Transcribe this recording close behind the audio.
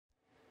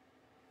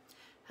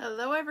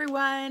Hello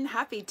everyone,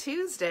 happy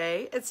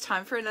Tuesday. It's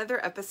time for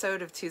another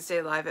episode of Tuesday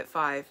Live at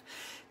 5.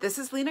 This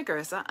is Lena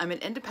Gersa. I'm an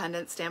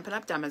independent Stampin'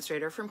 Up!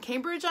 Demonstrator from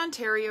Cambridge,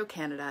 Ontario,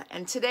 Canada.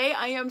 And today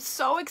I am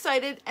so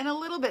excited and a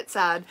little bit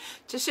sad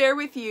to share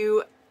with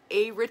you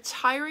a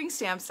retiring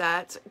stamp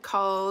set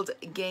called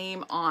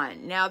Game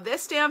On. Now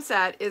this stamp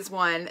set is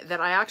one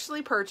that I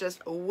actually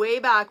purchased way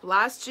back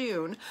last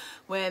June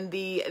when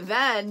the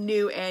then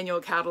new annual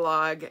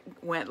catalog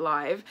went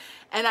live,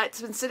 and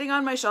it's been sitting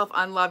on my shelf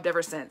unloved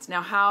ever since.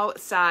 Now how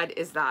sad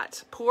is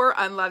that? Poor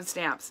unloved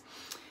stamps.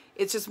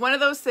 It's just one of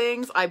those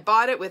things. I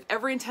bought it with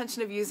every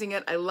intention of using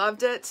it. I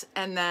loved it.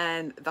 And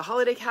then the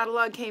holiday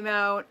catalog came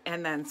out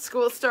and then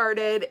school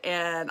started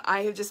and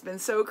I have just been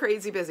so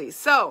crazy busy.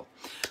 So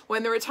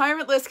when the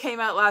retirement list came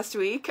out last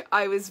week,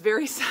 I was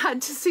very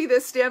sad to see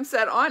this stamp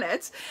set on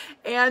it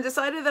and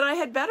decided that I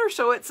had better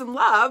show it some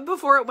love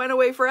before it went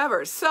away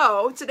forever.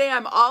 So today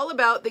I'm all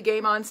about the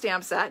Game On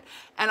stamp set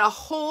and a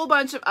whole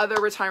bunch of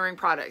other retiring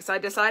products. I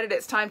decided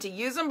it's time to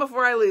use them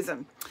before I lose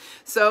them.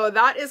 So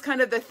that is kind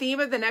of the theme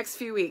of the next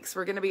few weeks.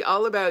 We're going to be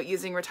all about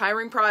using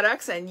retiring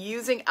products and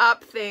using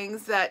up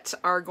things that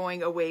are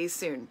going away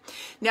soon.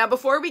 Now,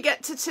 before we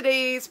get to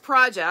today's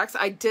projects,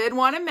 I did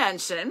want to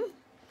mention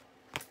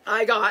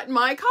I got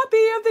my copy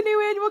of the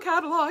new annual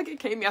catalog. It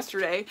came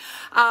yesterday.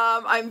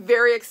 I'm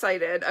very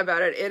excited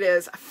about it. It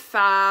is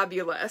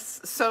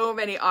fabulous. So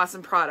many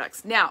awesome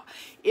products. Now,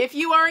 if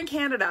you are in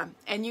Canada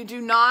and you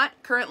do not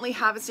currently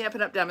have a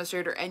Stampin' Up!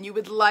 Demonstrator and you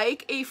would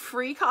like a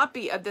free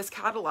copy of this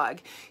catalog,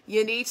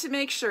 you need to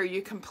make sure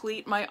you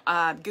complete my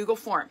Google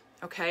form,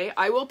 okay?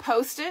 I will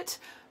post it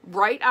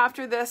right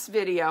after this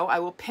video. I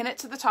will pin it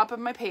to the top of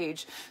my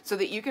page so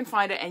that you can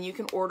find it and you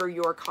can order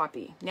your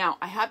copy. Now,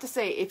 I have to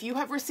say, if you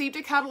have received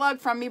a catalog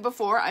from me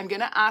before, I'm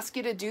going to ask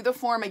you to do the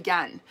form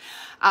again.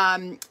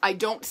 I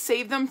don't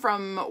save them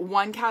from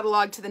one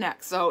catalog to the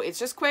next, so it's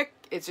just quick.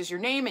 It's just your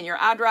name and your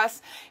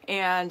address,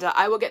 and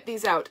I will get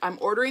these out. I'm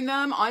ordering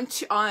them on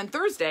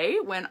Thursday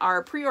when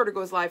our pre-order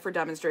goes live for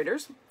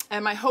demonstrators,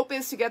 and my hope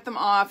is to get them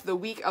off the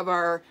week of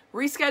our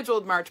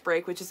rescheduled March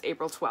break, which is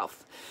April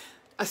 12th.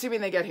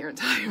 Assuming they get here in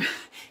time.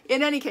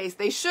 In any case,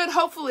 they should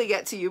hopefully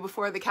get to you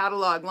before the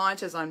catalog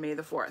launches on May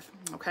the 4th.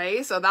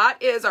 Okay, so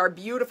that is our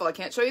beautiful, I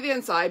can't show you the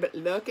inside, but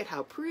look at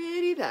how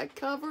pretty that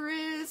cover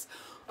is.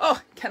 Oh,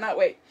 cannot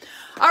wait.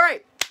 All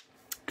right,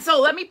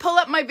 so let me pull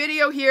up my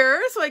video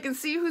here so I can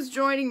see who's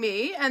joining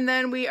me, and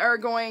then we are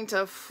going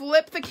to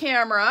flip the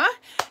camera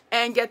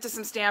and get to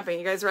some stamping.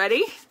 You guys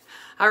ready?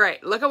 All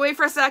right, look away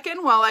for a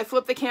second while I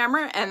flip the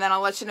camera, and then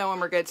I'll let you know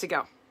when we're good to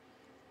go.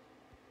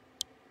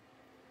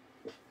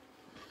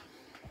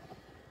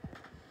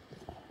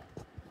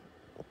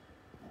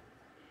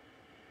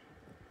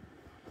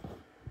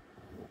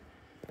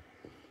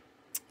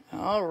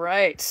 All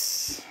right,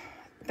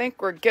 I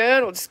think we're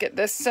good. We'll just get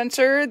this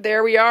centered.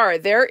 There we are.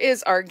 There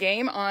is our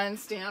Game On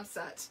stamp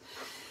set.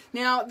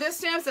 Now, this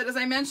stamp set, as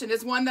I mentioned,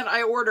 is one that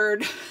I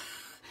ordered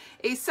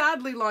a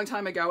sadly long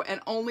time ago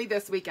and only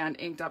this weekend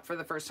inked up for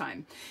the first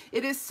time.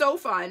 It is so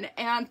fun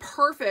and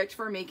perfect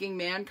for making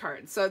man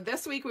cards. So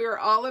this week we were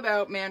all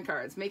about man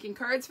cards, making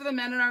cards for the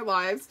men in our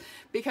lives,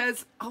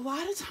 because a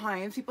lot of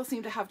times people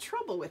seem to have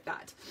trouble with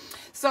that.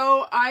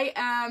 So I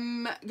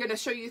am going to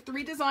show you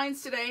 3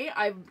 designs today.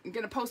 I'm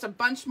going to post a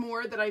bunch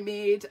more that I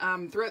made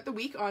throughout the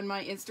week on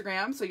my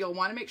Instagram. So you'll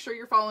want to make sure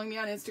you're following me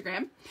on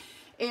Instagram.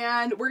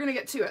 And we're going to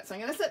get to it. So I'm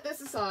going to set this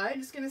aside.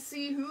 Just going to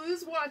see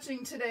who's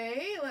watching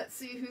today. Let's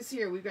see who's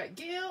here. We've got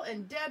Gail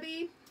and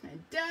Debbie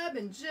and Deb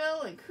and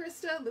Jill and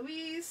Krista,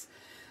 Louise.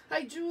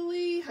 Hi,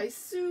 Julie. Hi,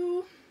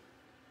 Sue.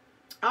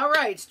 All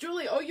right,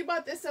 Julie. Oh, you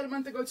bought this set a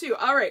month ago too.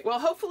 All right. Well,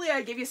 hopefully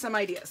I give you some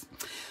ideas.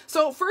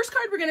 So first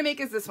card we're going to make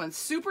is this one.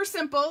 Super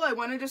simple. I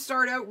wanted to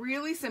start out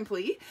really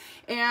simply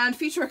and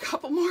feature a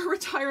couple more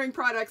retiring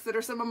products that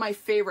are some of my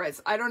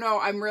favorites. I don't know.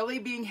 I'm really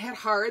being hit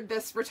hard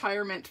this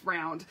retirement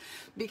round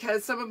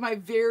because some of my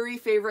very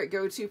favorite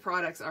go-to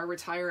products are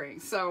retiring.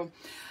 So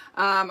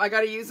I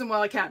got to use them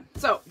while I can.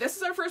 So this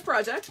is our first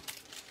project.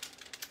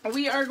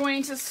 We are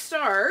going to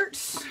start,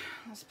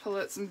 let's pull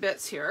out some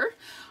bits here.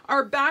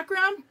 Our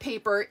background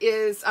paper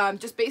is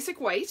just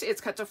basic white.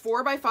 It's cut to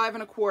 4 by 5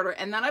 1/4,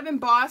 and then I've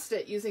embossed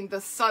it using the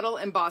subtle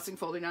embossing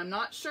folder. Now, I'm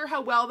not sure how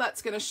well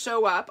that's going to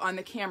show up on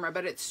the camera,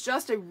 but it's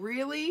just a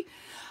really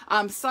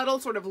subtle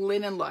sort of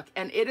linen look,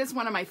 and it is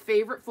one of my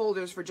favorite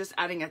folders for just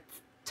adding a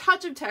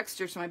touch of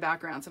texture to my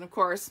backgrounds, and of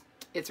course,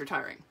 it's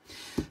retiring.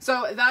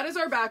 So that is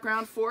our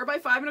background, 4 by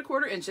 5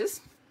 1/4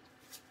 inches.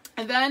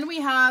 And then we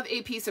have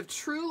a piece of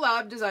True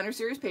Love Designer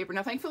Series paper.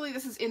 Now, thankfully,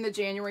 this is in the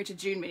January to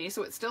June mini,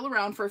 so it's still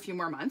around for a few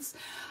more months.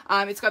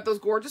 It's got those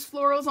gorgeous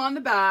florals on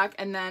the back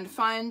and then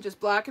fun, just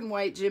black and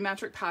white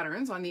geometric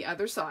patterns on the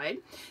other side.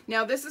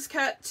 Now, this is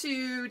cut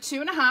to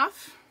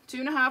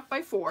 2.5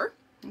 by 4.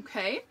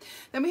 Okay.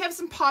 Then we have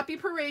some Poppy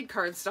Parade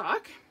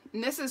cardstock.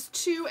 And this is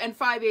 2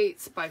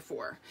 5/8 by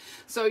 4.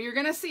 So you're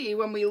going to see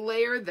when we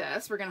layer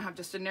this, we're going to have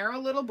just a narrow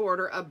little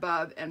border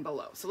above and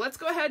below. So let's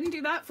go ahead and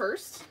do that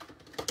first.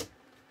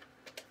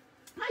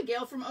 Hi,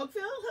 Gail from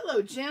Oakville.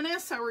 Hello,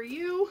 Janice. How are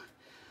you?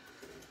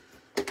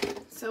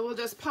 So we'll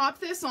just pop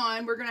this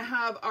on. We're going to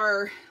have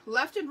our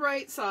left and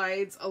right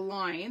sides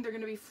aligned. They're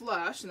going to be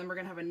flush, and then we're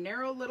going to have a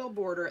narrow little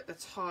border at the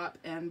top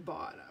and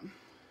bottom.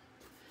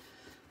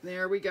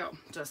 There we go,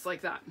 just like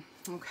that.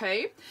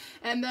 Okay,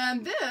 and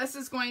then this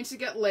is going to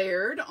get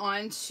layered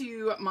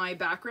onto my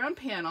background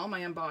panel,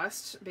 my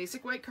embossed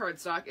basic white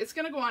cardstock. It's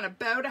going to go on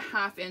about a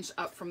 1/2 inch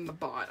up from the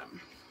bottom.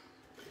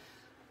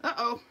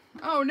 Uh-oh.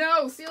 Oh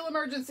no, seal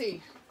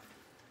emergency.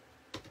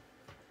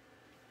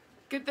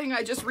 Good thing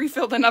I just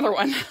refilled another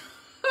one.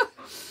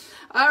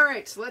 All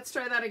right, let's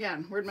try that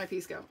again. Where'd my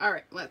piece go? All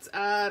right, let's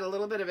add a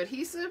little bit of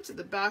adhesive to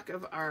the back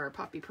of our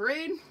Poppy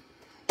Parade.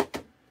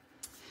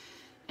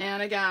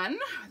 And again,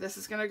 this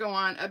is going to go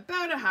on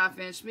about a 1/2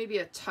 inch, maybe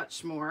a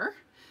touch more,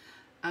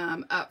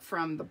 up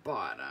from the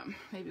bottom.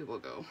 Maybe we'll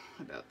go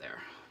about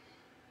there.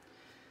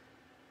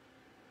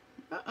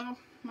 Uh-oh,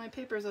 my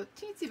paper is a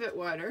teensy bit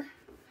wider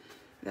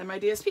than my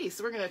DSP,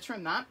 so we're going to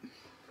trim that.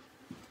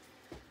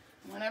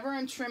 Whenever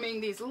I'm trimming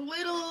these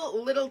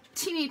little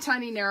teeny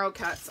tiny narrow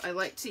cuts, I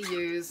like to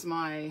use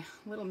my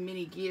little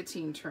mini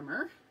guillotine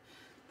trimmer.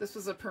 This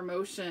was a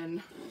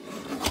promotion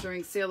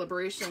during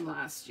Celebration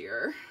last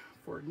year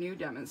for new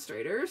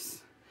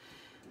demonstrators,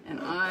 and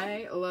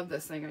I love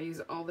this thing. I use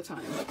it all the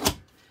time.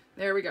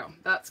 There we go.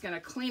 That's going to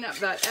clean up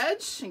that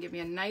edge and give me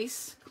a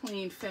nice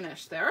clean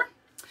finish there.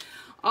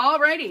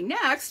 Alrighty,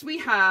 next we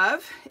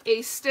have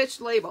a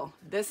stitched label.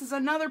 This is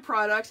another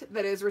product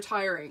that is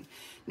retiring.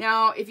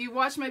 Now, if you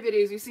watch my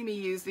videos, you see me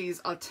use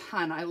these a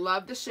ton. I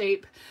love the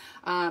shape.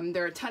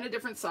 There are a ton of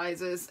different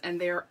sizes,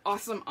 and they're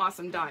awesome,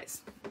 awesome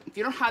dies. If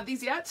you don't have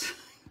these yet,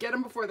 get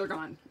them before they're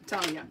gone. I'm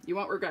telling you, you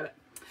won't regret it.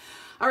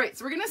 All right,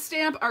 so we're gonna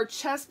stamp our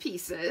chest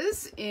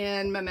pieces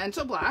in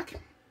Memento Black.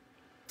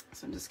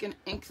 So I'm just gonna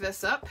ink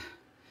this up.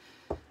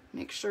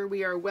 Make sure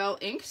we are well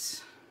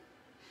inked.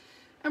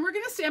 And we're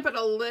going to stamp it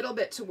a little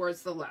bit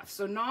towards the left,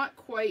 so not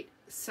quite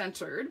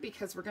centered,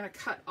 because we're going to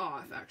cut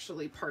off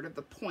actually part of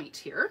the point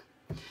here.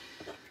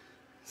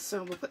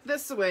 So we'll put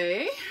this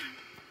away.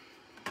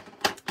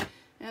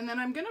 And then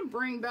I'm going to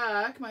bring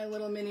back my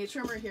little mini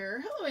trimmer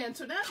here. Hello,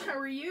 Antoinette, how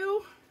are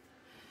you?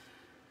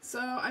 So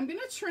I'm going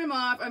to trim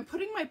off. I'm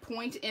putting my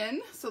point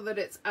in so that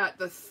it's at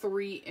the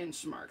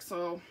 3-inch mark.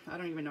 So I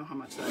don't even know how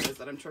much that is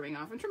that I'm trimming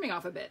off. I'm trimming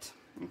off a bit,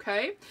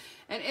 okay?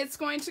 And it's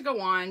going to go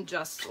on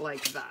just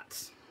like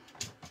that.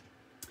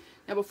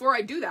 Now, before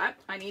I do that,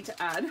 I need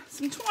to add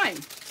some twine.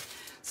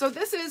 So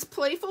this is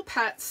Playful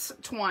Pets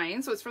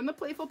twine. So it's from the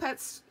Playful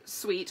Pets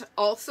suite,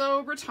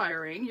 also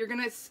retiring. You're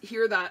going to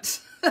hear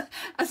that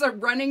as a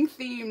running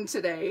theme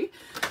today.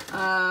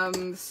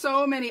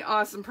 So many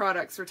awesome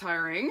products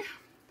retiring.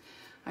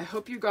 I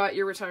hope you got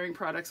your retiring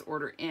products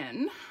order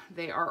in.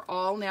 They are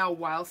all now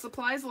while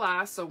supplies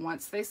last. So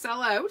once they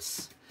sell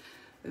out,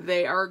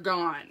 they are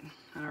gone.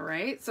 All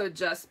right. So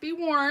just be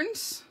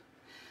warned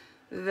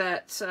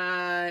that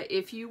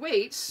if you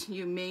wait,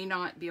 you may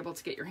not be able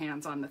to get your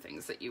hands on the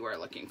things that you are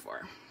looking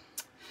for.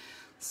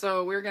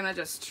 So we're gonna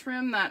just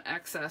trim that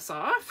excess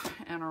off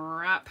and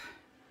wrap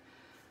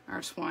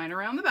our twine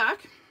around the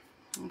back.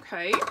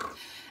 Okay,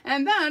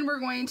 and then we're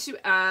going to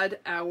add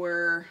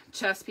our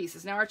chest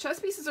pieces. Now our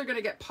chest pieces are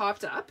gonna get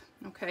popped up,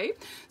 okay?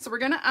 So we're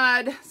gonna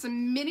add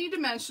some mini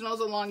dimensionals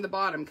along the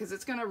bottom, because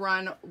it's gonna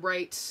run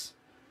right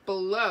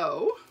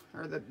below,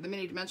 or the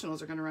mini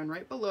dimensionals are going to run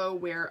right below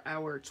where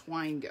our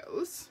twine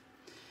goes.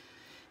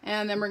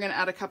 And then we're going to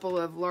add a couple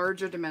of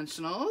larger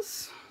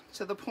dimensionals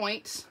to the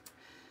point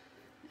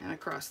and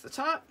across the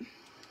top,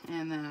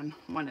 and then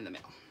one in the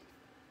middle.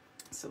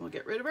 So we'll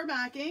get rid of our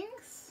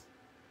backings.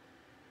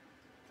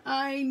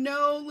 I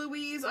know,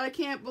 Louise, I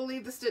can't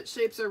believe the stitch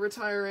shapes are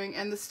retiring,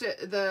 and the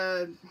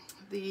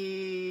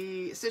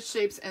stitch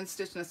shapes and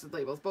stitch nested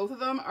labels. Both of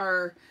them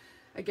are,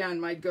 again,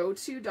 my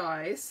go-to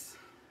dies.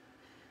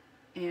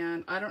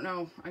 And I don't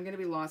know, I'm going to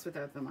be lost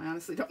without them. I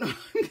honestly don't know how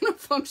I'm going to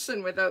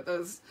function without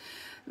those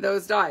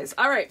dies.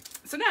 All right,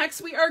 so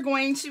next we are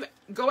going to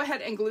go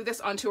ahead and glue this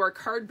onto our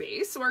card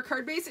base. So our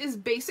card base is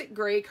basic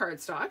gray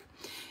cardstock.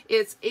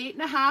 It's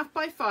 8.5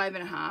 by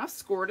 5.5,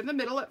 scored in the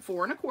middle at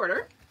 4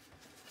 1/4.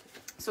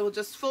 So we'll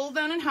just fold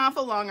that in half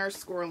along our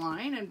score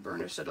line and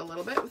burnish it a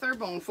little bit with our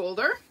bone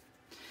folder.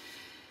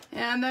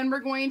 And then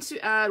we're going to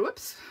add,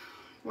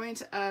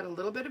 a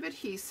little bit of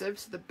adhesive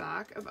to the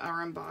back of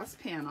our embossed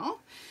panel.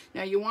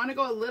 Now you want to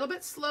go a little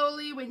bit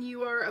slowly when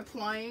you are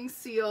applying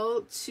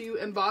seal to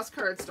embossed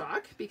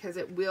cardstock, because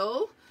it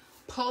will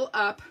pull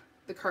up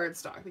the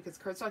cardstock, because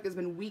cardstock has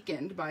been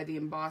weakened by the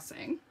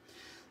embossing.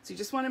 So you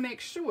just want to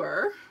make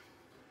sure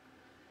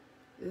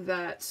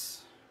that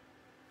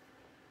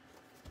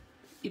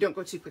you don't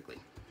go too quickly.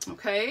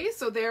 Okay,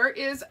 so there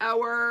is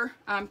our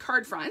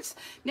card front.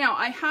 Now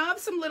I have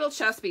some little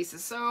chest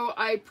pieces, so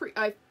I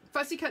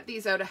fussy cut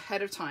these out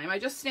ahead of time. I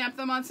just stamped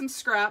them on some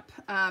scrap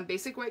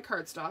basic white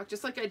cardstock,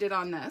 just like I did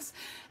on this.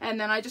 And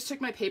then I just took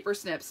my paper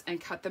snips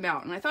and cut them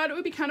out. And I thought it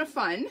would be kind of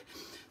fun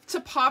to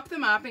pop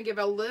them up and give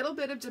a little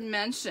bit of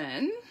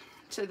dimension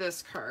to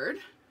this card.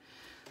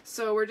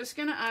 So we're just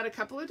gonna add a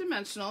couple of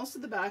dimensionals to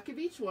the back of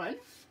each one.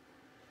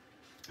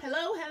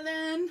 Hello,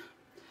 Helen.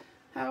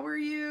 How are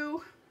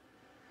you?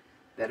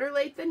 Better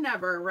late than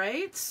never,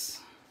 right?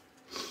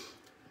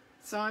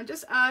 So I'm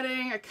just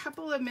adding a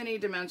couple of mini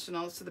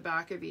dimensionals to the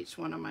back of each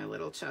one of my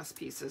little chess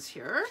pieces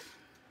here.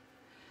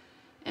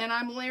 And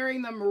I'm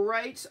layering them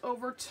right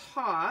over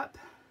top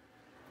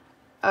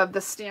of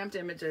the stamped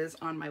images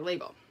on my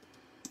label.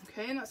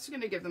 Okay, and that's going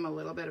to give them a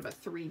little bit of a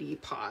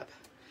 3D pop.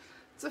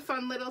 It's a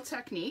fun little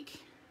technique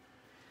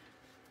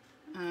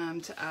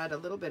to add a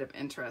little bit of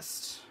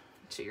interest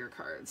to your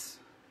cards.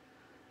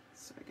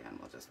 So again,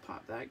 we'll just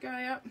pop that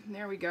guy up.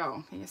 There we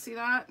go. Can you see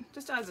that?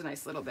 Just adds a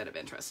nice little bit of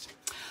interest.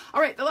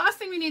 All right, the last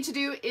thing we need to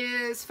do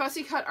is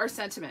fussy cut our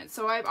sentiment.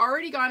 So I've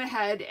already gone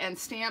ahead and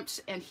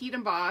stamped and heat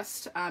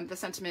embossed the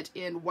sentiment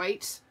in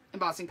white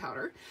embossing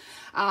powder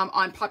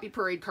on Poppy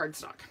Parade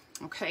cardstock.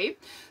 Okay,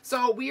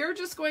 so we are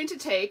just going to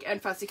take and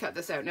fussy cut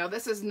this out. Now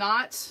this is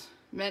not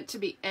meant to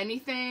be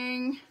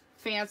anything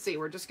fancy.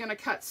 We're just going to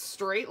cut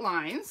straight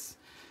lines.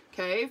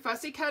 Okay,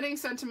 fussy cutting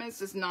sentiments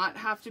does not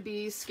have to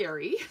be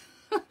scary.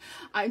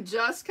 I'm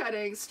just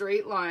cutting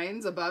straight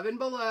lines above and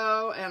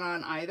below and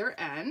on either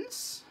end.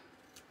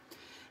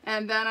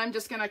 And then I'm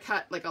just going to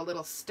cut like a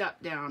little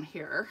step down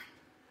here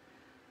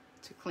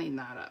to clean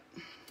that up.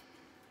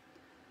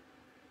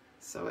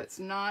 So it's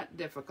not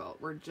difficult.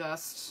 We're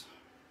just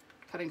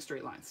cutting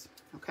straight lines,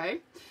 okay?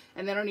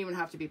 And they don't even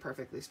have to be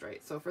perfectly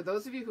straight. So for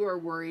those of you who are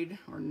worried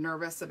or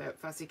nervous about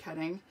fussy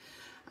cutting,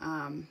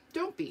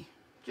 don't be.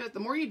 Just, the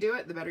more you do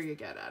it, the better you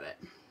get at it.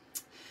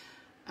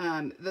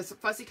 This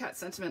fussy cut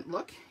sentiment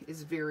look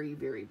is very,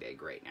 very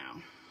big right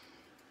now.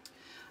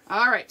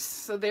 All right,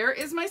 so there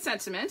is my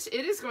sentiment.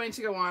 It is going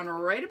to go on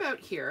right about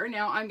here.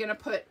 Now I'm going to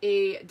put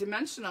a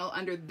dimensional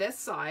under this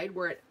side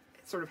where it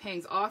sort of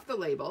hangs off the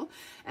label,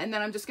 and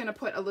then I'm just going to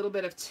put a little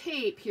bit of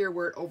tape here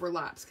where it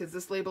overlaps because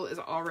this label is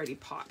already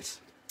popped.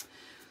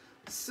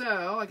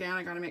 So again,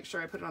 I got to make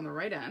sure I put it on the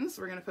right end.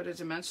 So we're going to put a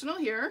dimensional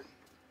here,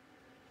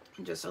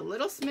 and just a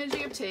little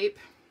smidgy of tape.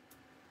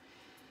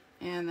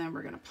 And then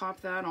we're going to pop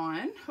that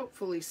on,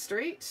 hopefully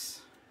straight.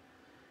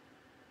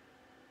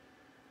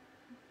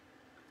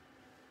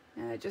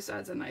 And it just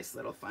adds a nice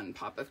little fun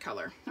pop of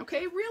color.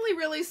 Okay, really,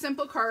 really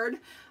simple card.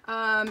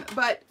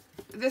 But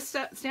this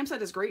stamp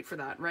set is great for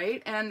that,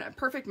 right? And a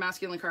perfect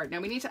masculine card.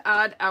 Now we need to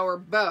add our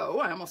bow.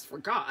 I almost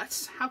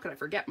forgot. How could I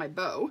forget my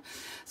bow?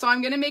 So I'm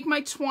going to make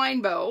my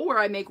twine bow where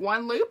I make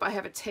one loop. I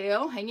have a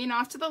tail hanging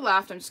off to the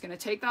left. I'm just going to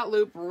take that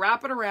loop,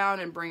 wrap it around,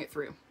 and bring it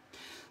through.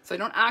 So I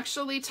don't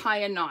actually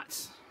tie a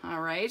knot. All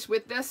right,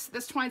 with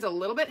this twine's a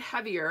little bit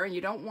heavier and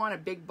you don't want a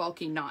big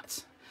bulky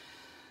knot.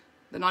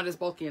 The knot is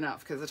bulky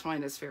enough because the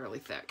twine is fairly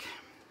thick.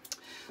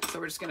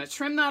 So we're just going to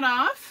trim that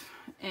off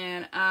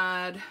and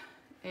add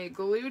a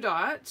glue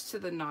dot to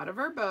the knot of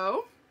our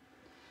bow.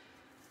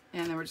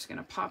 And then we're just going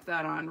to pop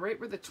that on right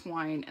where the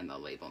twine and the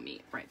label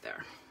meet, right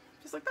there.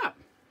 Just like that.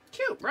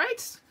 Cute,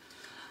 right?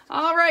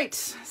 All right,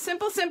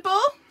 simple, simple.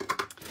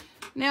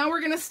 Now we're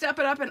going to step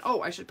it up, and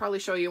oh, I should probably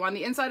show you. On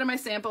the inside of my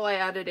sample, I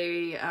added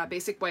a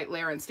basic white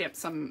layer and stamped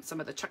some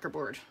of the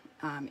checkerboard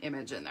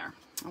image in there.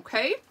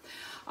 Okay.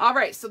 All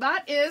right, so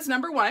that is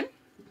number one.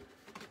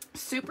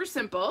 Super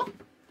simple.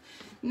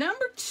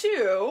 Number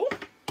two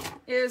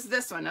is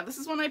this one. Now this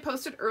is one I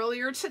posted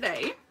earlier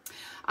today.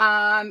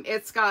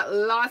 It's got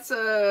lots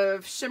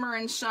of shimmer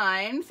and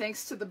shine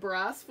thanks to the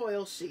brass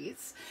foil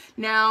sheets.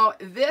 Now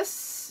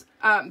this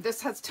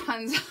has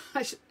tons,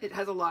 it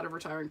has a lot of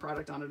retiring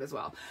product on it as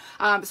well.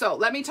 So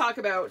let me talk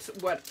about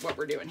what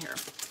we're doing here.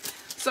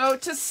 So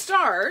to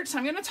start,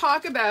 I'm going to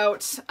talk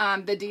about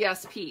the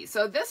DSP.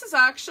 So this is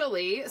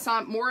actually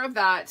some more of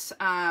that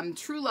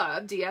True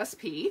Love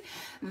DSP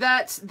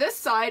that this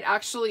side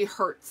actually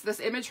hurts. This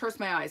image hurts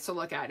my eyes to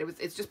look at.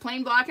 It's just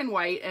plain black and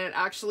white, and it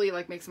actually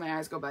like makes my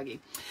eyes go buggy.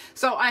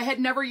 So I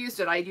had never used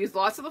it. I'd used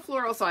lots of the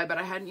floral side, but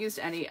I hadn't used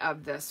any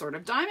of this sort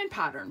of diamond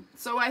pattern.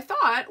 So I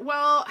thought,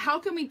 well, how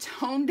can we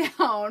tone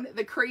down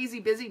the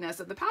crazy busyness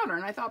of the pattern?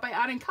 And I thought by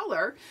adding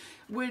color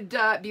would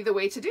be the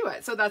way to do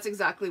it. So that's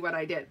exactly what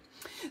I did.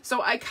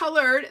 So I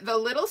colored the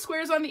little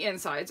squares on the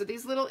inside. So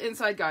these little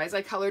inside guys,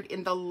 I colored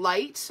in the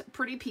light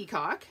Pretty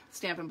Peacock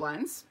Stampin'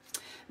 Blends.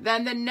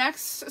 Then the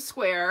next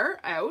square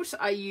out,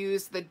 I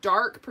used the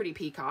dark Pretty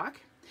Peacock.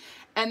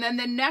 And then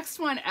the next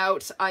one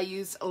out, I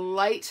used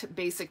light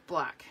Basic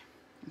Black.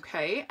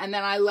 Okay, and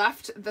then I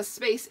left the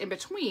space in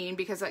between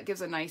because that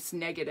gives a nice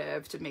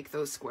negative to make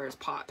those squares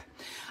pop.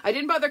 I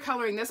didn't bother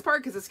coloring this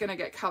part because it's going to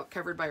get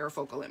covered by our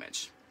focal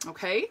image.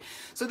 Okay,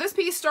 so this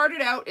piece started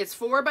out, it's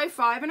 4 by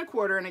 5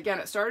 1/4, and again,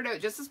 it started out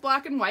just as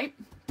black and white.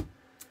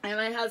 And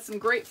I had some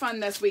great fun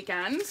this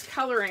weekend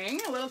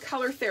coloring, a little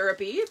color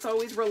therapy. It's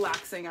always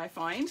relaxing, I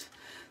find,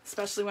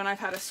 especially when I've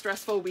had a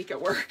stressful week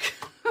at work.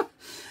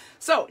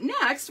 So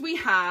next we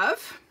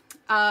have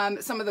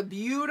some of the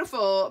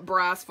beautiful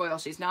brass foil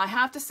sheets. Now I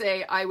have to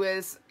say I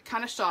was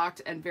kind of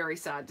shocked and very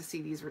sad to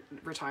see these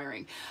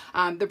retiring.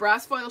 The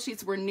brass foil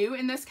sheets were new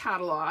in this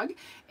catalog,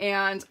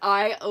 and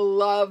I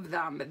love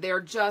them.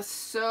 They're just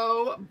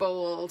so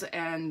bold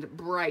and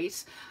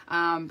bright,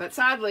 but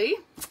sadly,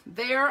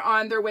 they're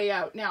on their way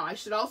out. Now, I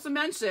should also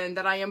mention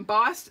that I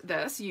embossed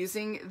this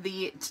using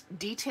the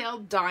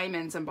Detailed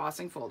Diamonds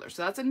embossing folder.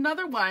 So that's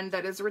another one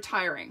that is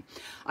retiring.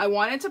 I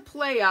wanted to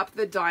play up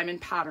the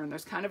diamond pattern.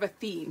 There's kind of a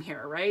theme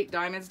here, right?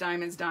 Diamonds,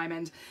 diamonds,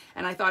 diamond,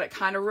 and I thought it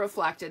kind of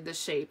reflected the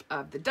shape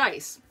of the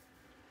dice.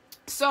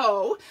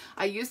 So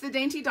I used the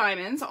Dainty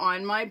Diamonds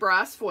on my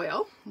brass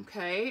foil.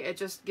 Okay, it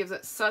just gives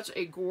it such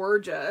a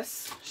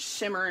gorgeous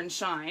shimmer and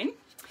shine.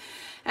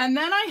 And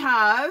then I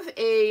have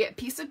a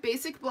piece of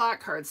basic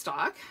black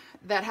cardstock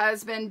that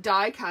has been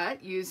die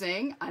cut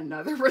using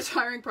another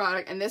retiring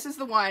product, and this is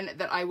the one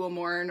that I will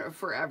mourn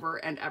forever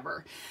and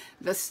ever,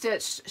 the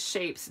Stitched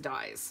Shapes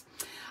dies.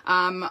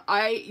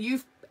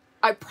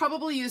 I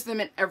probably use them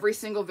in every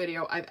single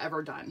video I've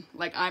ever done.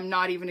 Like, I'm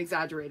not even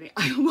exaggerating.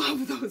 I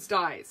love those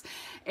dies.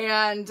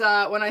 And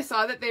when I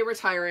saw that they were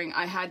retiring,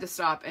 I had to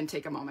stop and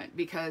take a moment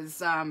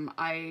because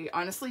I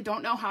honestly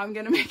don't know how I'm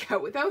going to make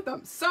out without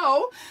them.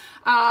 So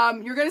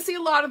you're going to see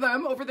a lot of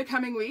them over the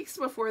coming weeks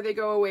before they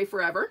go away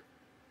forever.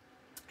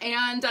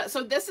 And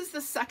so this is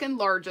the second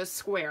largest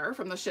square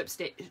from the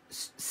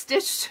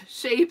Stitched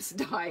Shapes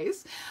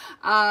dies,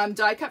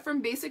 die cut from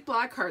basic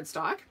black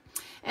cardstock.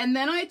 And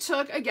then I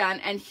took, again,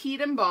 and heat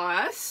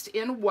embossed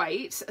in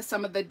white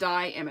some of the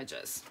die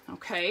images.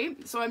 Okay,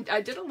 so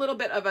I did a little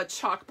bit of a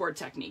chalkboard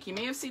technique. You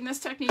may have seen this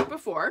technique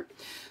before.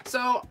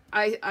 So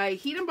I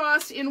heat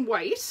embossed in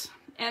white,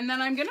 and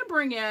then I'm going to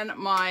bring in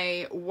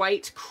my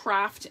white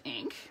craft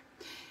ink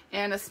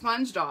and a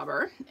sponge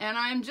dauber, and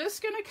I'm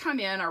just going to come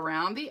in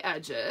around the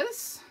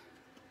edges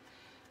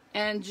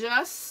and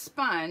just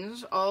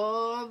sponge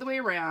all the way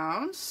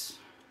around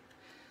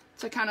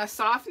to kind of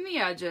soften the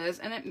edges,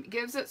 and it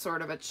gives it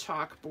sort of a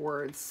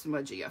chalkboard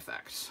smudgy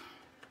effect,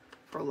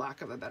 for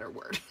lack of a better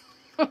word.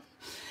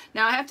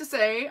 Now, I have to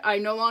say, I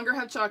no longer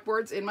have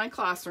chalkboards in my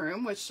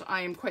classroom, which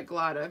I am quite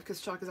glad of, because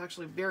chalk is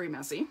actually very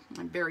messy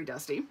and very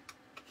dusty.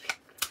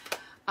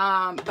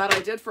 But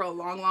I did for a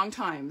long, long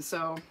time,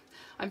 so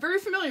I'm very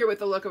familiar with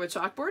the look of a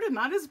chalkboard, and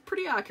that is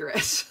pretty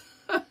accurate.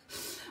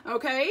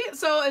 Okay,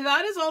 so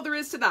that is all there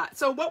is to that.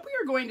 So what we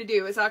are going to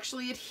do is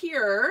actually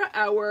adhere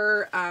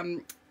our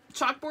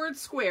chalkboard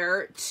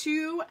square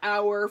to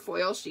our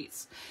foil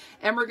sheets,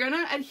 and we're going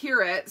to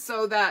adhere it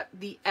so that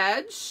the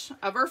edge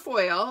of our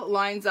foil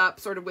lines up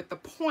sort of with the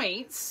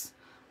points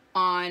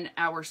on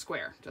our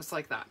square, just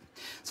like that.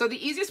 So the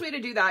easiest way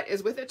to do that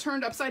is with it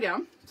turned upside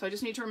down. So I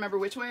just need to remember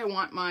which way I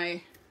want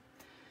my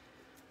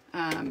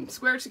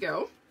square to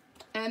go,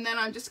 and then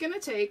I'm just going to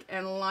take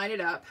and line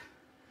it up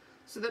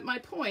so that my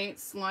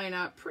points line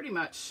up pretty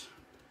much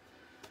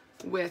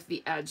with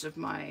the edge of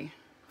my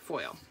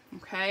foil.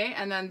 Okay,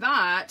 and then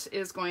that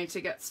is going to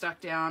get stuck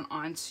down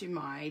onto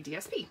my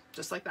DSP,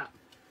 just like that.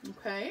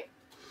 Okay,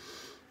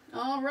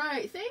 all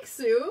right, thanks,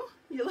 Sue.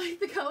 You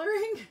like the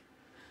coloring?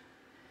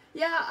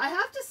 Yeah, I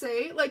have to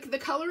say, like, the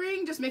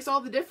coloring just makes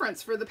all the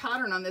difference for the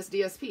pattern on this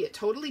DSP. It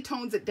totally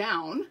tones it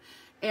down,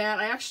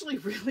 and I actually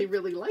really,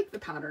 really like the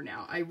pattern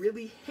now. I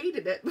really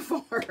hated it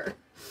before.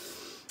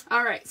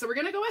 All right, so we're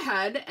gonna go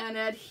ahead and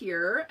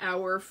adhere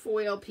our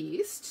foil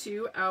piece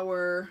to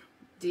our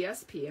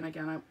DSP, and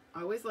again, I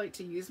always like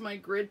to use my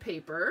grid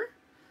paper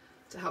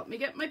to help me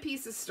get my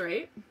pieces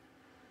straight.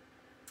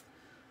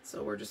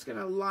 So we're just going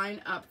to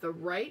line up the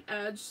right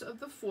edge of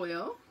the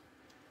foil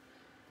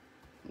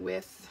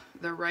with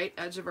the right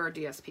edge of our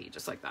DSP,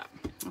 just like that.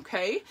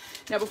 Okay,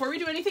 now before we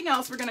do anything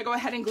else, we're going to go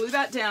ahead and glue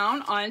that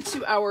down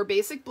onto our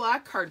basic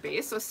black card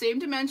base. So same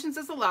dimensions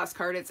as the last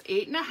card. It's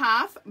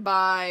 8.5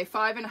 by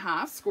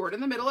 5.5, scored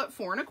in the middle at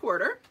 4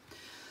 1/4.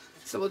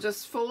 So we'll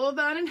just fold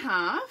that in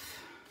half.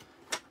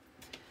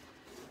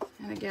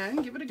 And again,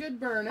 give it a good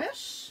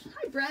burnish.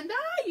 Hi, Brenda.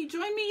 You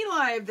joined me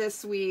live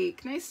this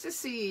week. Nice to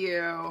see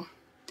you.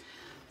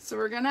 So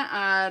we're going to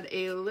add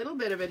a little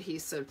bit of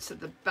adhesive to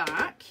the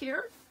back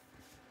here.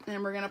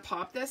 And we're going to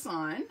pop this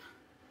on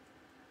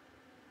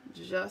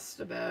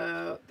just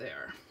about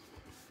there.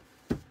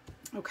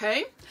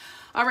 Okay.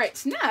 All right.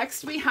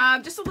 Next, we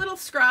have just a little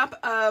scrap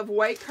of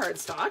white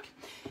cardstock.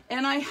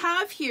 And I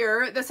have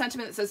here the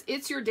sentiment that says,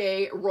 "It's your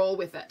day, roll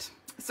with it."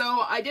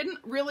 So I didn't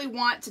really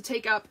want to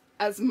take up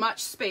as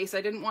much space.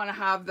 I didn't want to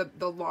have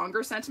the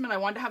longer sentiment. I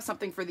wanted to have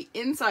something for the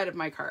inside of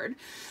my card.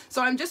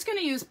 So I'm just going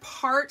to use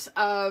part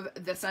of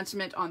the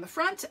sentiment on the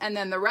front and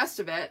then the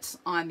rest of it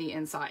on the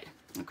inside.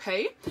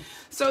 Okay,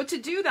 so to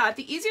do that,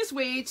 the easiest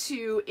way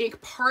to ink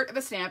part of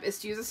a stamp is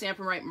to use a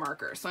Stampin' Right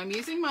marker. So I'm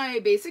using my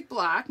basic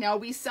black. Now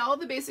we sell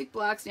the basic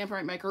black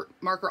Stampin' Right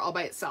marker all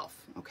by itself.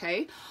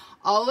 Okay,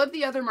 all of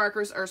the other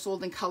markers are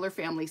sold in color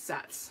family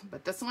sets,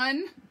 but this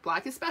one,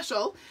 black is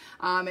special.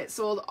 It's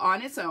sold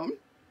on its own.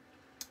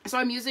 So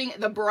I'm using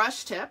the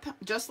brush tip,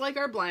 just like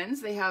our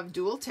blends. They have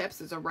dual tips.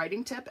 There's a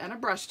writing tip and a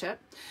brush tip.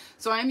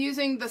 So I'm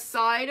using the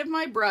side of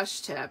my brush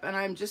tip, and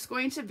I'm just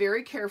going to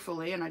very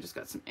carefully, and I just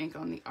got some ink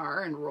on the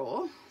R and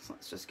roll. So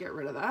let's just get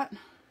rid of that.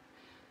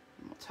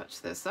 We'll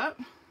touch this up.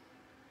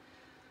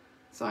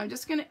 So I'm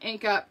just going to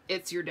ink up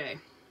It's Your Day.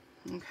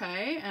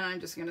 Okay, and I'm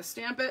just going to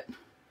stamp it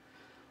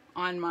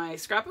on my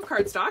scrap of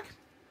cardstock.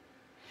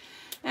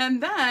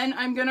 And then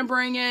I'm going to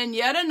bring in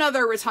yet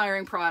another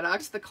retiring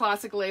product, the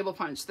classic label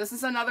punch. This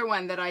is another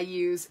one that I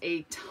use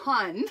a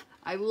ton.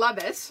 I love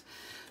it.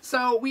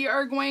 So we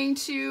are going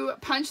to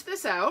punch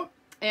this out,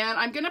 and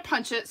I'm going to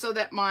punch it so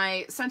that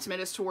my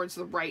sentiment is towards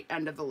the right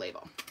end of the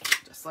label,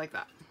 just like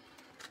that.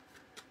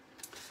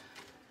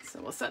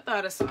 So we'll set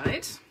that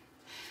aside.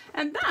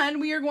 And then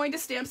we are going to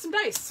stamp some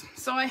dice.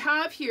 So I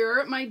have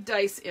here my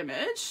dice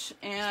image,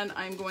 and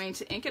I'm going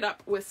to ink it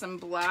up with some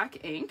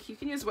black ink. You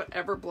can use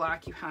whatever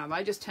black you have.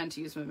 I just tend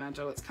to use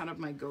Memento. It's kind of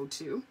my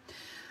go-to.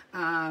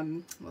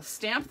 We'll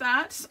stamp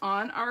that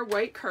on our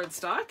white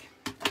cardstock.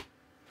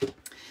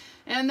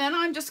 And then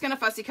I'm just going to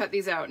fussy cut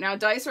these out. Now,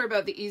 dice are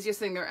about the easiest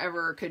thing there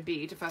ever could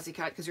be to fussy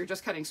cut, because you're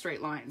just cutting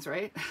straight lines,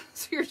 right?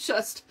 So you're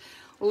just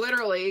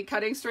literally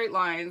cutting straight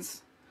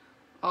lines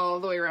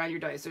all the way around your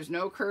dice. There's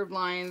no curved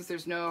lines.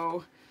 There's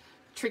no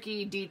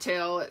tricky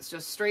detail. It's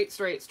just straight,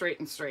 straight, straight,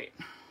 and straight,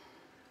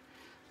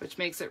 which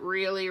makes it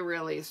really,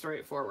 really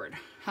straightforward.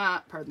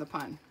 Ha, pardon the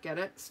pun. Get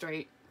it?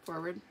 Straight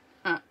forward.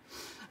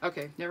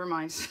 Okay, never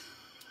mind.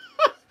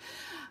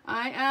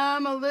 I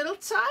am a little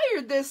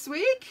tired this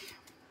week.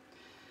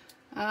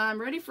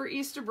 I'm ready for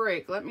Easter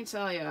break. Let me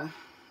tell you,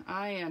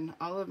 I and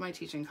all of my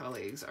teaching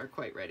colleagues are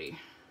quite ready.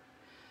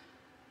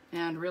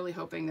 And really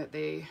hoping that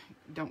they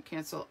don't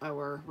cancel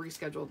our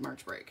rescheduled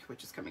March break,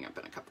 which is coming up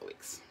in a couple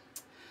weeks.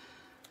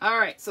 All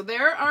right, so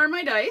there are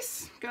my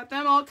dice. Got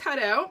them all cut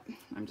out.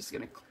 I'm just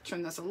gonna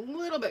trim this a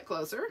little bit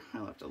closer. I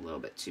left a little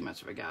bit too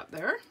much of a gap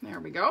there. There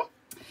we go.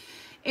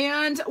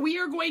 And we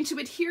are going to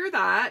adhere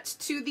that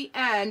to the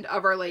end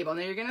of our label.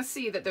 Now you're gonna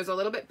see that there's a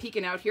little bit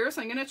peeking out here,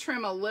 so I'm gonna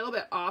trim a little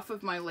bit off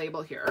of my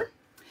label here.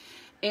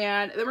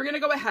 And then we're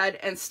gonna go ahead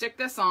and stick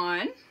this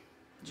on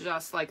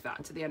just like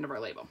that to the end of our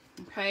label.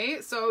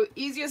 Okay, so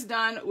easiest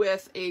done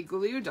with a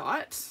glue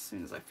dot as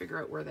soon as I figure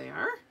out where they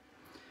are.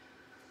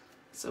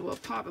 So we'll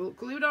pop a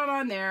glue dot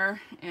on there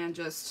and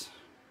just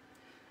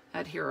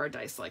adhere our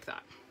dice like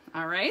that.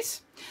 All right,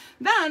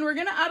 then we're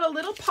gonna add a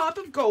little pop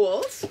of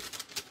gold.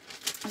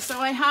 So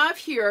I have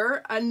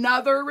here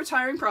another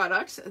retiring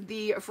product,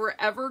 the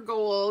Forever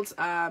Gold,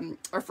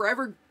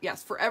 Forever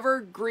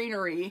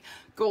Greenery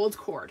Gold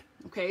Cord.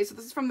 Okay, so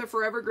this is from the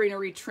Forever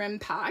Greenery Trim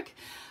Pack.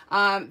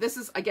 This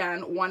is,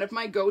 again, one of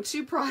my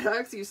go-to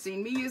products. You've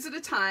seen me use it a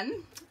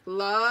ton.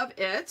 Love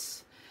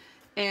it.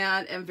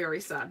 And am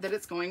very sad that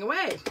it's going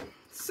away.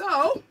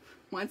 So,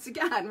 once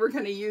again, we're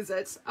going to use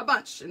it a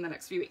bunch in the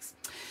next few weeks.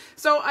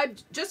 So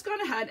I've just gone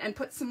ahead and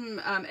put some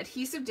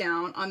adhesive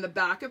down on the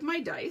back of my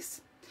dice.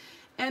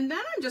 And then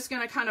I'm just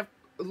going to kind of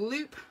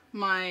loop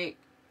my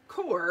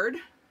cord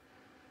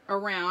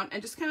around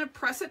and just kind of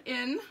press it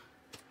in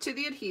to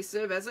the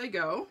adhesive as I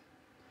go.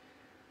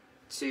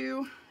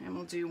 And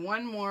we'll do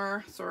one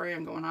more. Sorry,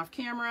 I'm going off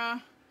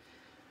camera.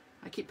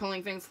 I keep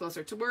pulling things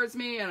closer towards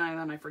me, and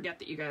then I forget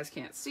that you guys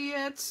can't see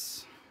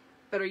it.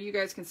 Better you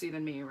guys can see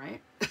than me,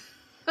 right?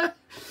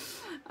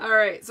 All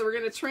right, so we're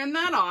going to trim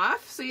that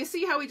off. So you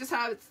see how we just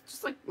have, it's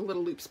just like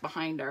little loops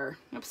behind our,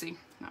 oopsie,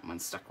 that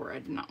one's stuck where I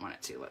did not want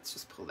it to. Let's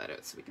just pull that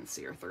out so we can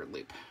see our third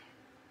loop.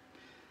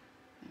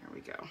 There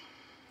we go.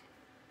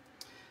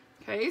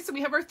 Okay, so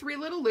we have our 3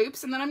 little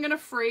loops, and then I'm going to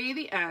fray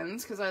the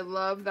ends because I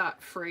love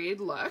that frayed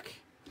look.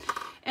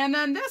 And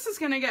then this is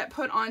going to get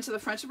put onto the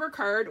front of our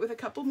card with a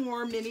couple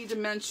more mini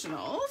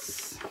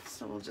dimensionals.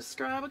 So we'll just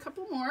grab a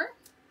couple more.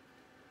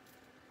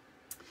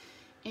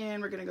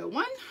 And we're going to go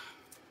 1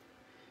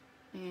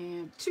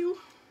 and 2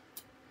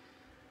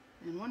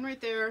 and 1 right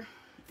there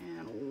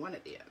and 1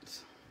 at the end.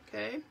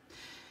 Okay,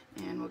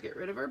 and we'll get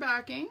rid of our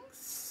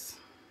backings.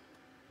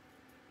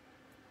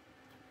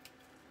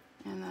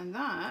 And then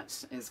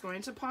that is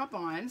going to pop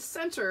on,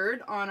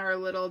 centered on our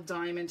little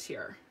diamond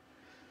here.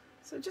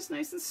 So just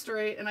nice and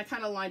straight, and I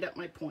kind of lined up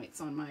my points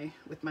on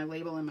with my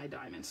label and my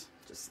diamond,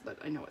 just that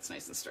I know it's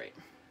nice and straight.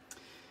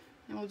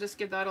 And we'll just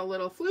give that a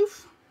little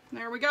floof.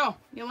 There we go.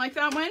 You like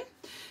that one?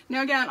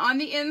 Now again, on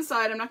the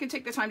inside, I'm not going to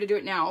take the time to do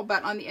it now,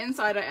 but on the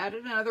inside I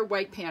added another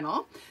white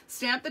panel,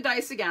 stamped the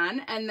dice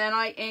again, and then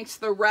I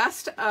inked the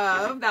rest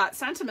of that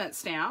sentiment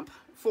stamp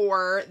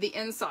for the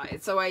inside.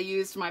 So I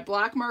used my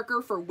black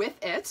marker for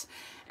With It,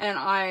 and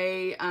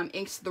I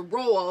inked the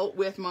roll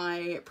with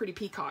my Pretty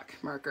Peacock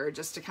marker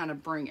just to kind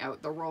of bring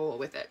out the roll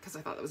with it, because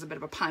I thought that was a bit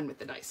of a pun with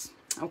the dice.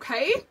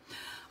 Okay,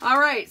 all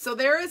right, so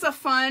there is a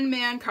fun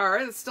man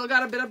card. It's still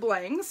got a bit of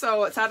bling,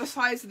 so it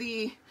satisfies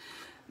the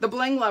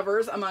bling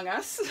lovers among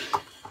us,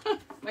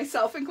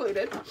 myself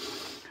included.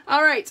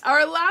 All right,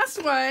 our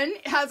last one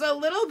has a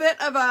little bit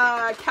of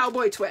a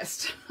cowboy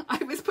twist.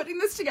 I was putting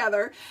this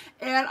together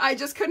and I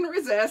just couldn't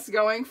resist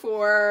going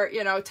for,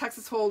 you know,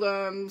 Texas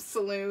Hold'em,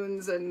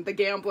 saloons, and the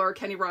Gambler,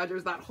 Kenny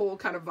Rogers, that whole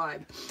kind of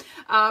vibe.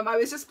 I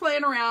was just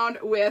playing around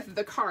with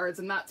the cards,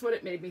 and that's what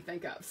it made me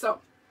think of. So,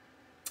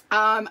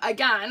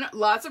 again,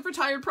 lots of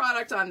retired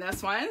product on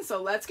this one,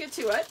 so let's get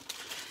to it.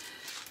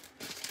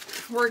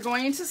 We're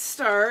going to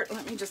start,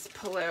 let me just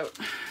pull out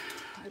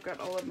I've got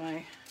all of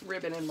my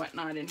ribbon and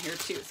whatnot in here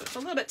too, so it's a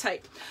little bit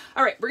tight.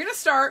 All right, we're gonna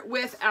start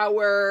with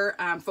our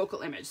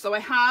focal image. So I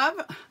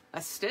have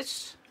a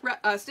stitched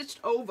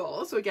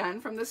oval. So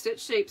again, from the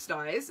Stitch Shapes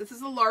dies, this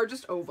is the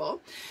largest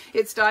oval.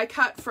 It's die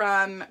cut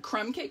from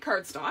crumb cake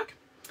cardstock.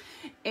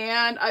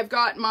 And I've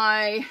got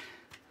my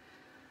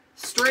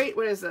straight,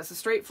 what is this? A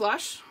straight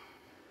flush?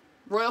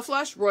 Royal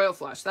flush? Royal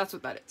flush. That's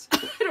what that is.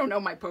 I don't know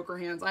my poker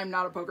hands. I'm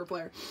not a poker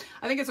player.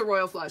 I think it's a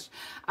royal flush.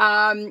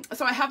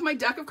 So I have my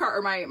deck of cards,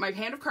 or my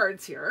hand of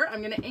cards here. I'm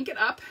going to ink it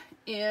up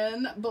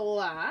in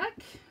black.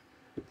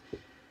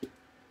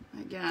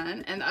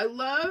 Again, and I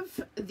love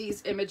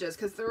these images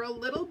because they're a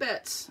little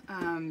bit,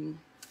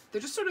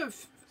 they're just sort of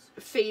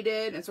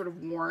faded and sort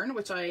of worn,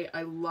 which I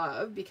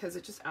love because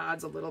it just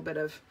adds a little bit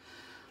of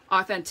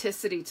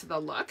authenticity to the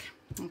look.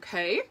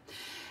 Okay.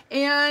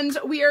 And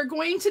we are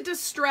going to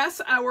distress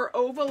our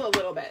oval a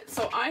little bit.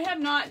 So I have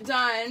not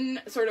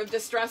done sort of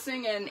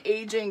distressing and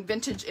aging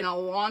vintage in a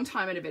long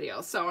time in a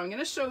video. So I'm going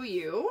to show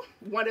you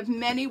one of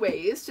many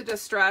ways to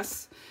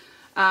distress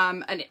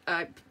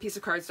a piece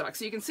of cardstock.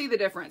 So you can see the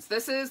difference.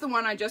 This is the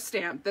one I just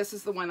stamped. This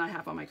is the one I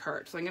have on my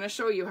card. So I'm going to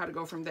show you how to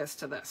go from this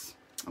to this.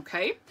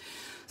 Okay.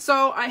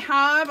 So I'm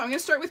going to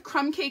start with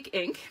crumb cake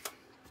ink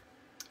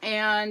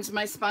and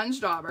my sponge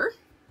dauber.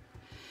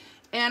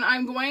 And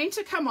I'm going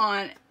to come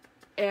on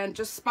and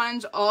just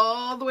sponge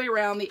all the way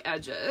around the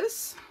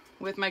edges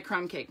with my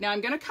crumb cake. Now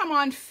I'm going to come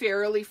on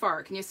fairly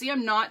far. Can you see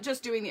I'm not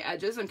just doing the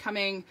edges? I'm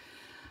coming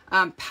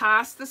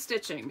past the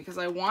stitching because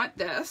I want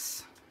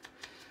this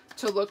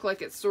to look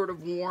like it's sort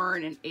of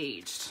worn and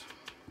aged.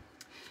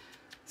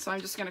 So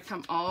I'm just going to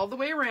come all the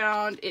way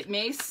around. It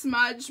may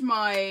smudge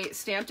my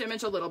stamped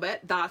image a little bit.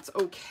 That's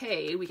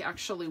okay. We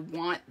actually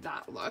want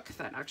that look.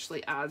 That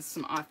actually adds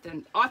some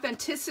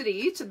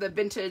authenticity to the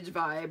vintage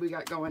vibe we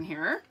got going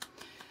here.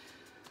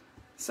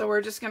 So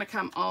we're just going to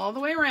come all the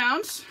way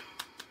around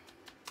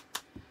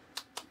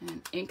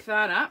and ink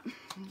that up.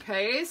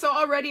 Okay, so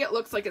already it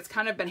looks like it's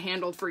kind of been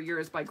handled for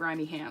years by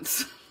grimy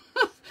hands,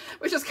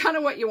 which is kind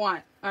of what you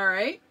want. All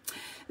right,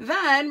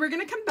 then we're going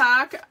to come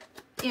back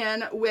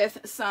in with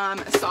some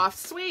soft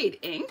suede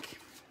ink.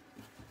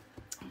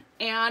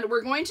 And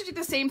we're going to do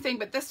the same thing,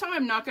 but this time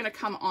I'm not going to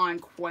come on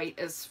quite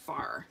as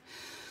far.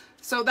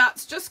 So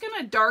that's just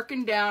going to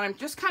darken down. I'm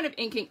just kind of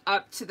inking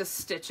up to the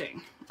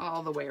stitching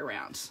all the way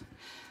around.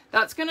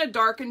 That's going to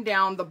darken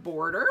down the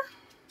border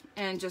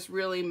and just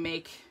really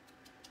make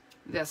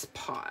this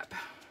pop.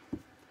 So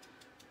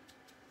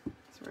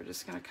we're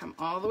just going to come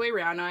all the way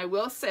around. Now I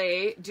will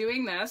say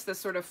doing this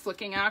sort of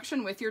flicking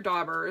action with your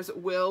daubers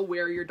will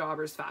wear your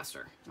daubers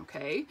faster.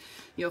 Okay.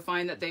 You'll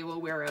find that they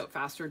will wear out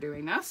faster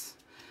doing this,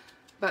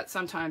 but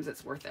sometimes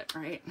it's worth it,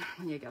 right?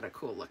 When you get a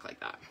cool look like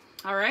that.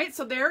 All right.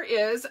 So there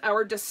is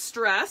our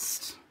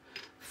distressed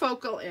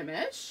focal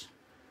image.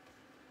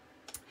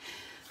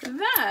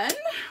 Then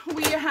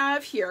we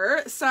have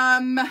here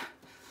some,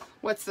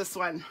 what's this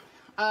one?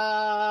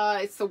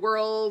 It's the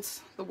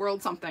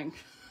world something.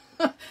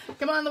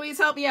 Come on, Louise,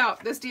 help me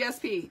out. This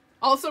DSP,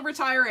 also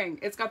retiring.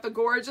 It's got the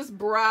gorgeous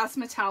brass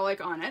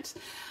metallic on it.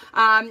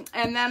 And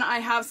then I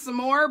have some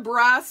more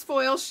brass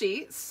foil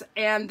sheets,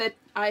 and that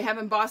I have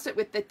embossed it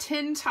with the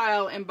tin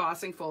tile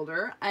embossing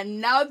folder.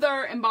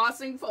 Another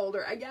embossing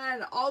folder.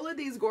 Again, all of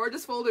these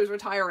gorgeous folders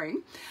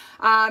retiring.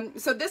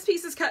 So this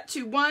piece is cut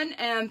to 1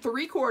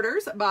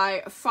 3/4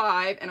 by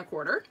 5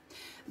 1/4.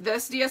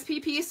 This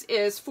DSP piece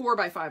is 4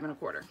 by 5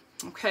 1/4.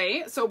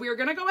 Okay, so we're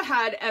going to go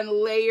ahead and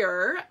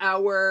layer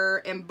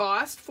our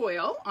embossed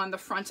foil on the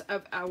front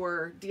of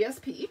our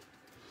DSP.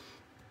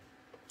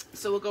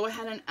 So we'll go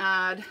ahead and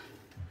add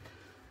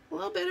a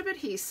little bit of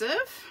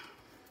adhesive.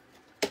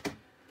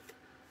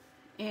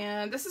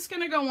 And this is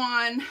going to go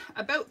on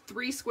about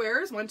 3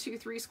 squares, 1, 2,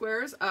 3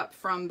 squares up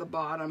from the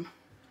bottom.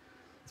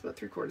 It's about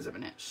 3/4 of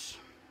an inch.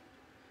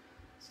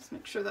 Just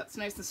make sure that's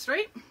nice and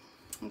straight.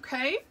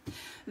 Okay,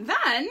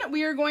 then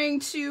we are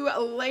going to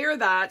layer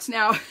that.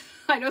 Now,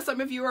 I know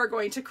some of you are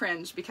going to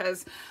cringe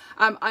because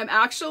I'm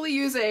actually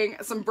using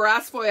some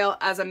brass foil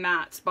as a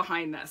mat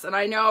behind this. And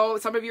I know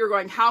some of you are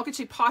going, how could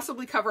she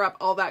possibly cover up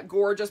all that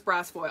gorgeous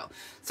brass foil?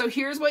 So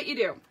here's what you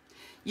do.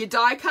 You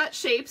die cut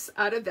shapes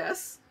out of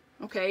this,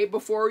 okay,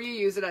 before you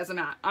use it as a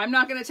mat. I'm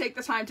not going to take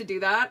the time to do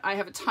that. I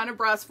have a ton of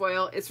brass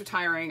foil. It's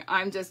retiring.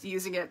 I'm just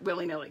using it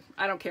willy-nilly.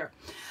 I don't care.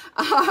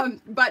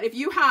 But if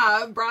you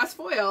have brass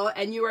foil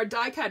and you are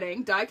die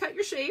cut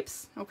your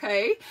shapes,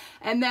 okay,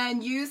 and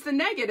then use the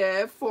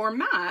negative for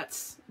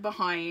mats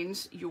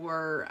behind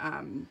your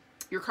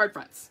card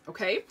fronts,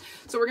 okay?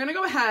 So we're going to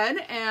go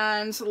ahead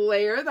and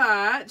layer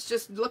that.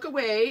 Just look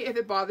away if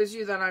it bothers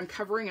you that I'm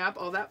covering up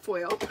all that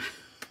foil.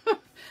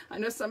 I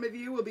know some of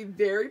you will be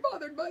very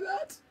bothered by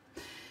that.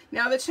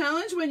 Now the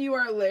challenge when you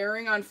are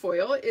layering on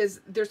foil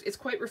is it's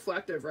quite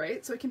reflective,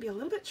 right? So it can be a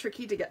little bit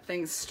tricky to get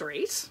things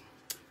straight,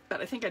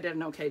 but I think I did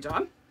an okay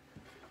job.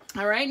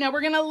 All right, now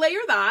we're gonna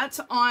layer that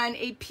on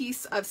a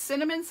piece of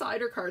cinnamon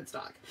cider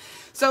cardstock.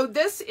 So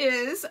this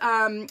is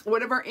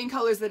one of our ink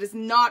colors that is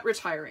not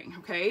retiring,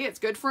 okay? It's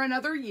good for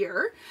another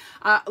year.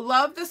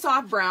 Love the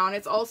soft brown.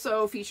 It's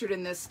also featured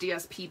in this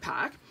DSP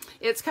pack.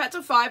 It's cut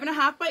to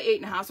 5.5 by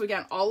 8.5. So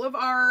again, all of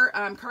our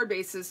card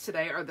bases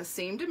today are the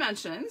same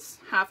dimensions,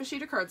 half a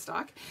sheet of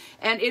cardstock,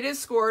 and it is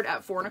scored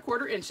at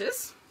 4.25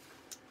 inches.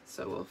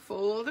 So we'll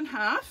fold in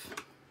half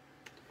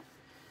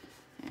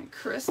and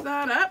crisp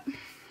that up.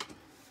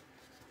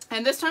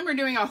 And this time we're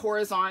doing a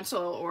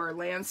horizontal or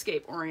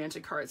landscape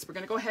oriented card. So we're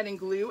going to go ahead and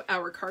glue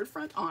our card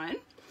front on.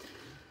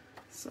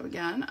 So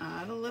again,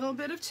 add a little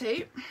bit of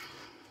tape.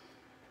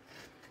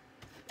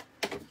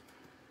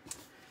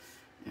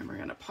 And we're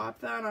going to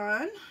pop that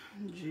on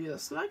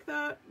just like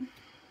that.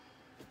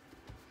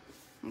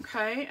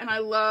 Okay, and I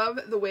love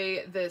the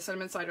way the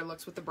cinnamon cider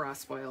looks with the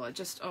brass foil. It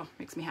just, oh,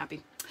 makes me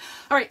happy.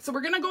 All right, so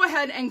we're gonna go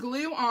ahead and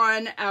glue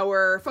on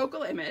our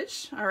focal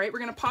image. All right, we're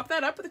gonna pop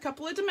that up with a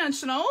couple of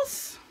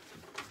dimensionals.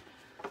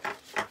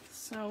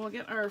 So we'll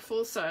get our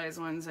full size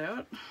ones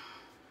out.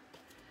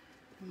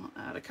 And we'll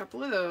add a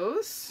couple of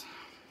those.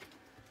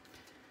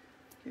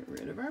 Get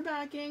rid of our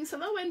backings.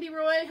 Hello, Wendy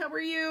Roy, how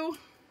are you?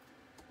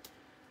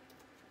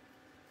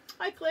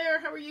 Hi,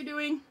 Claire, how are you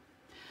doing?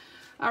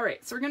 All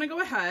right, so we're gonna go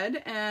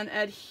ahead and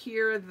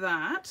adhere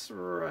that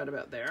right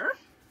about there.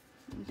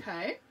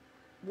 Okay,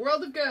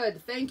 World of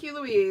Good, thank you,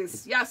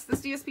 Louise. Yes,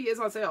 this DSP is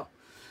on sale.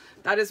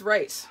 That is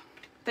right.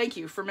 Thank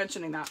you for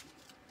mentioning that.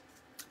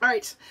 All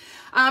right,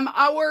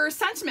 our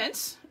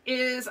sentiment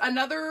is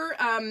another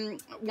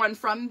one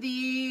from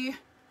the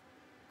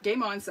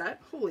Game On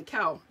set. Holy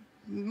cow,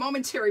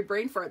 momentary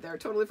brain fart there.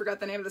 Totally forgot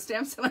the name of the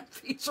stamps that I'm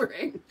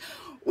featuring.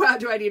 Wow,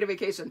 do I need a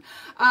vacation.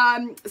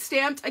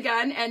 Stamped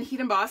again and heat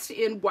embossed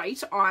in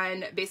white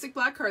on basic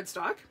black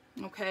cardstock.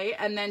 Okay,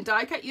 and then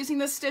die cut using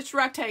the stitched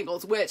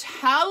rectangles, which,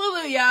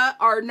 hallelujah,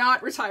 are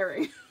not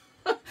retiring.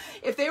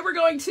 If they were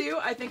going to,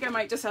 I think I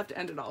might just have to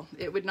end it all.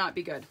 It would not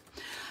be good.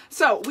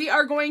 So we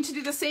are going to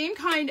do the same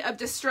kind of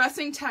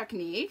distressing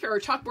technique or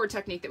chalkboard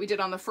technique that we did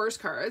on the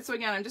first card. So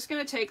again, I'm just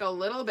going to take a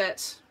little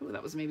bit, ooh,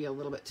 that was maybe a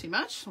little bit too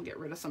much. I'll get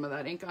rid of some of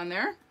that ink on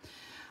there.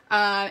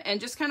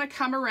 And just kind of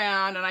come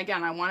around, and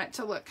again, I want it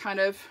to look kind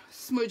of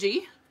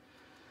smudgy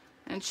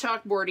and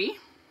chalkboardy.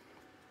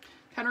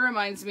 Kind of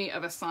reminds me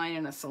of a sign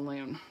in a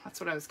saloon. That's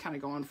what I was kind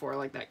of going for,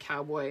 like that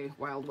cowboy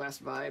Wild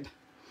West vibe.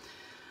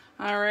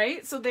 All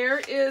right, so there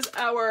is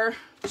our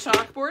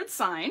chalkboard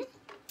sign.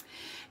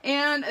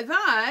 And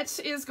that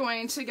is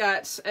going to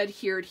get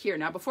adhered here.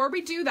 Now, before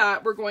we do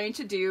that, we're going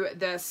to do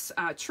this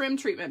trim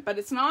treatment, but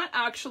it's not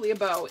actually a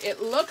bow.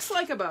 It looks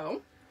like a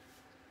bow.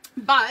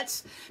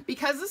 But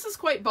because this is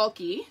quite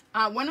bulky,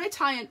 when I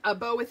tie a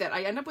bow with it,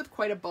 I end up with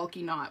quite a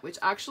bulky knot, which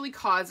actually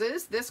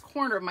causes this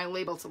corner of my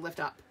label to lift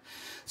up.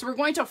 So we're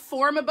going to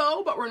form a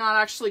bow, but we're not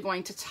actually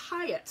going to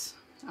tie it.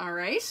 All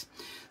right.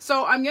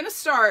 So I'm going to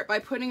start by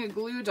putting a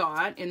glue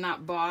dot in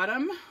that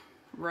bottom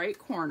right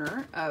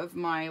corner of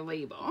my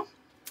label.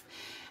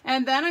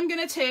 And then I'm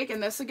going to take,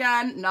 and this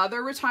again,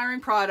 another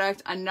retiring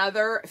product,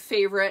 another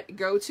favorite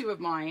go-to of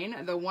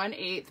mine, the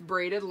 1/8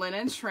 braided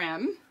linen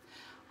trim.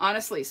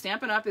 Honestly,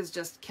 Stampin' Up is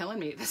just killing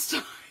me this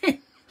time.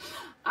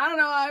 I don't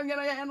know how I'm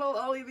going to handle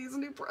all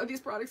of these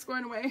products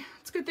going away.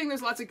 It's a good thing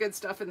there's lots of good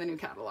stuff in the new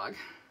catalog.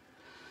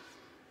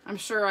 I'm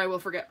sure I will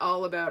forget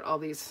all about all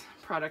these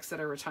products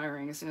that are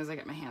retiring as soon as I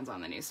get my hands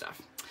on the new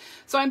stuff.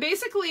 So I'm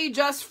basically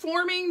just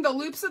forming the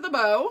loops of the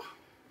bow.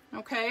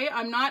 Okay,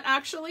 I'm not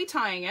actually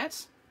tying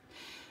it.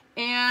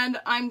 And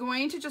I'm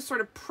going to just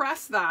sort of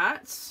press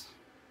that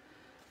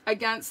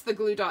against the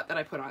glue dot that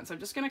I put on. So I'm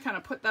just going to kind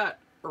of put that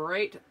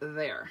right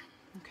there.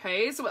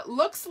 Okay, so it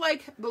looks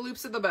like the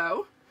loops of the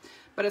bow,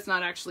 but it's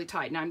not actually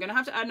tied. Now I'm going to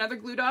have to add another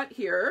glue dot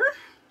here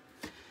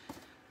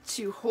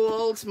to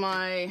hold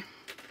my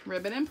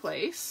ribbon in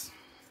place,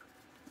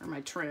 or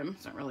my trim.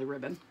 It's not really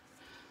ribbon.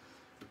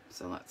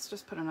 So let's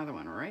just put another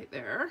one right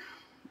there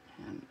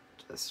and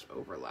just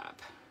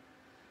overlap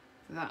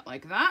that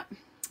like that.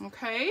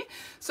 Okay,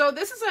 so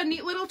this is a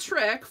neat little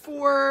trick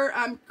for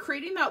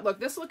creating that look.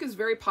 This look is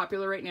very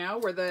popular right now,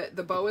 where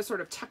the bow is sort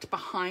of tucked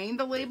behind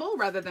the label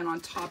rather than on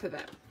top of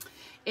it.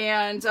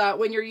 And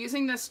when you're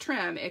using this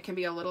trim, it can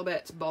be a little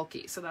bit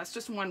bulky. So that's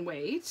just one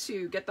way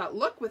to get that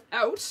look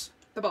without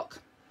the bulk.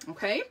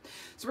 Okay,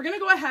 so we're going to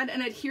go ahead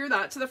and adhere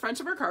that to the front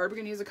of our card. We're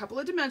going to use a couple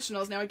of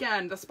dimensionals. Now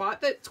again, the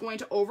spot that's going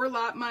to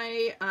overlap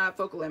my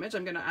focal image,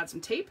 I'm going to add some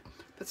tape,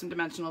 put some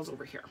dimensionals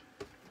over here.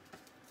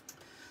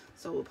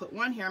 So we'll put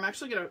one here. I'm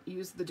actually going to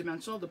use the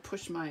dimensional to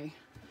push my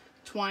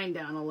twine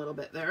down a little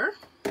bit there.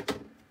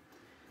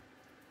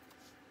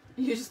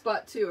 You just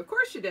bought two. Of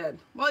course you did.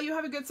 Well, you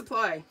have a good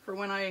supply for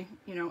when I,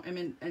 am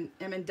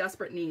in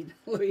desperate need.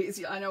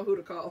 Louise, I know who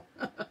to call.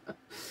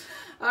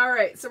 All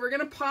right, so we're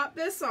going to pop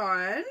this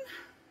on.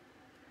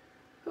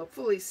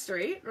 Hopefully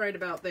straight, right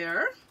about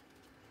there.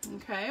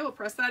 Okay, we'll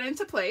press that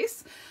into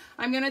place.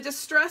 I'm going to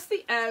distress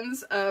the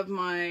ends of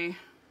my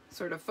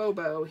sort of faux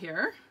bow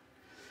here,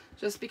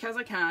 just because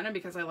I can and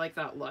because I like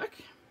that look.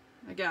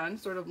 Again,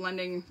 sort of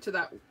lending to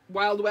that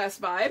Wild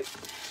West vibe.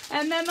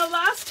 And then the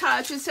last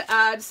touch is to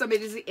add some of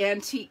these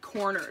antique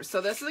corners.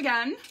 So this is,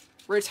 again,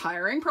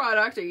 retiring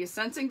product. Are you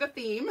sensing the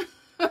theme?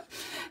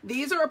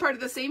 These are a part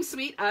of the same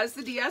suite as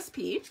the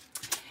DSP.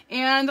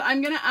 And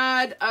I'm going to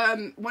add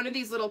one of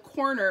these little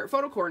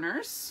photo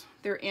corners.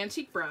 They're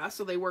antique brass,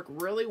 so they work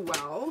really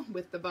well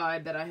with the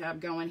vibe that I have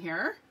going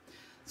here.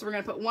 So we're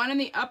going to put one in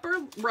the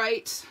upper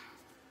right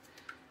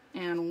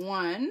and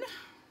one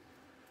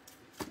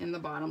in the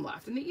bottom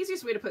left. And the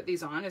easiest way to put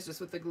these on is just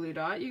with the glue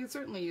dot. You can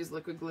certainly use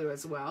liquid glue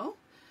as well.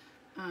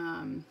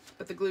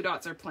 But the glue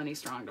dots are plenty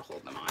strong to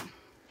hold them on.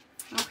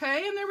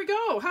 Okay, and there we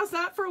go. How's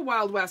that for a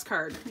Wild West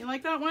card? You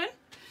like that one?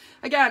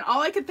 Again,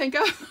 all I could think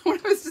of when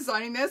I was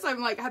designing this,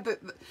 I'm like, had the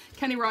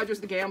Kenny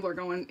Rogers the Gambler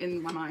going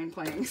in my mind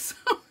playing. So,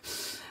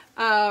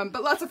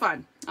 but lots of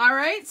fun. All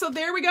right, so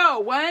there we go.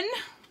 1,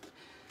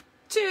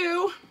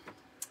 2,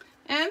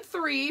 and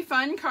 3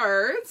 fun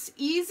cards.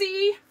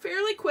 Easy,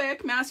 fairly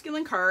quick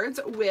masculine cards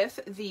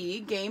with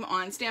the Game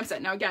On stamp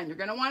set. Now again, you're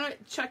going to want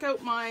to check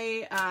out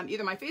my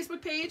either my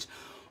Facebook page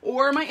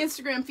or my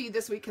Instagram feed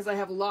this week because I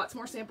have lots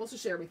more samples to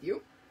share with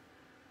you.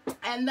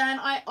 And then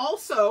I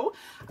also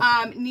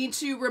need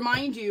to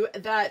remind you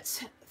that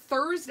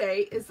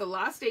Thursday is the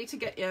last day to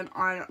get in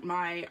on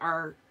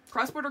our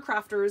Cross Border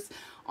Crafters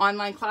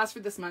online class for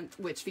this month,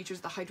 which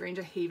features the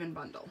Hydrangea Haven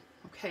bundle.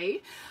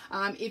 Okay,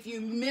 if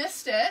you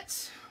missed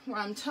it,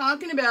 I'm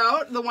talking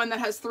about the one that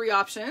has 3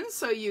 options.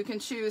 So you can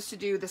choose to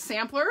do the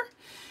sampler,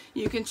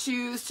 you can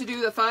choose to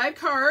do the 5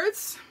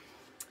 cards,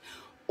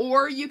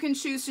 or you can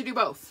choose to do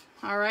both.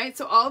 All right,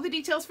 so all the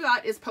details for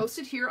that is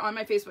posted here on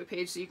my Facebook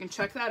page, so you can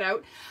check that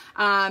out.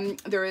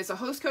 There is a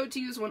host code to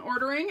use when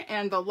ordering,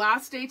 and the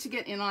last day to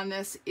get in on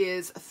this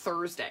is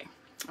Thursday.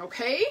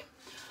 Okay?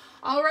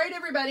 All right,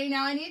 everybody.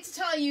 Now I need to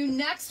tell you,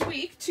 next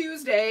week,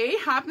 Tuesday,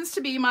 happens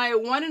to be my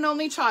one and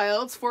only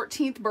child's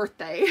 14th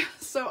birthday.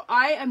 So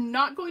I am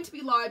not going to be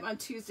live on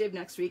Tuesday of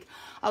next week.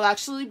 I'll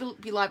actually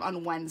be live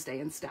on Wednesday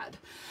instead.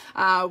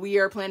 We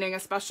are planning a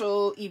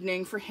special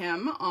evening for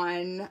him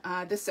on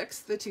the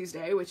 6th, the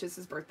Tuesday, which is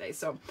his birthday.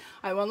 So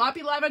I will not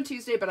be live on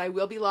Tuesday, but I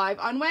will be live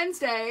on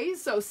Wednesday.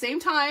 So same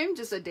time,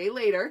 just a day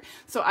later.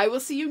 So I will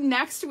see you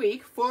next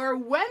week for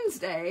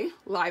Wednesday,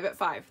 live at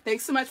 5.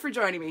 Thanks so much for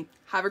joining me.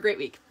 Have a great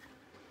week.